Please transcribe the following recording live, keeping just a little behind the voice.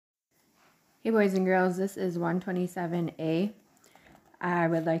Hey boys and girls, this is 127A. I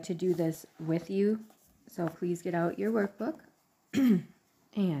would like to do this with you, so please get out your workbook.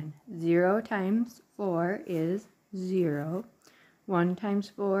 And 0 times 4 is 0. 1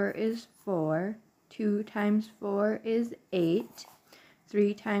 times 4 is 4. 2 times 4 is 8.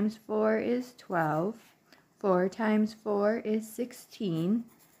 3 times 4 is 12. 4 times 4 is 16.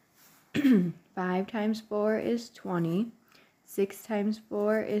 5 times 4 is 20. 6 times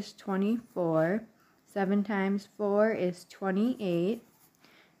 4 is 24. 7 times 4 is 28.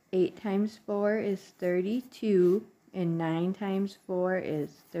 8 times 4 is 32. And 9 times 4 is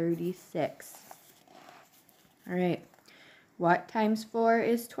 36. All right. What times 4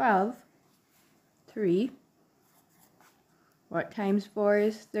 is 12? 3. What times 4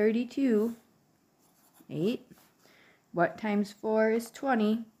 is 32? 8. What times 4 is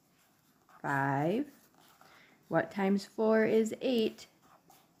 20? 5. What times 4 is 8?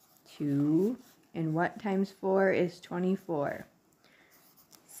 2. And what times 4 is 24?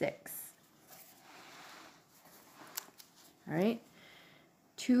 6. All right.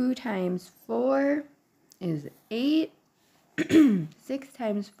 2 times 4 is 8. 6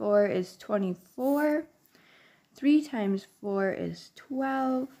 times 4 is 24. 3 times 4 is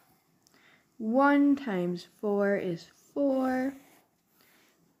 12. 1 times 4 is 4.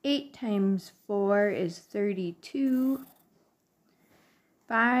 8 times 4 is 32.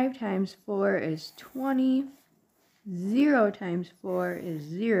 5 times 4 is 20. 0 times 4 is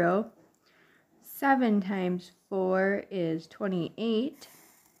 0. 7 times 4 is 28.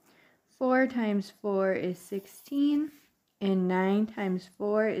 4 times 4 is 16. And 9 times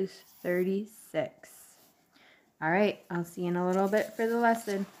 4 is 36. All right, I'll see you in a little bit for the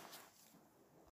lesson.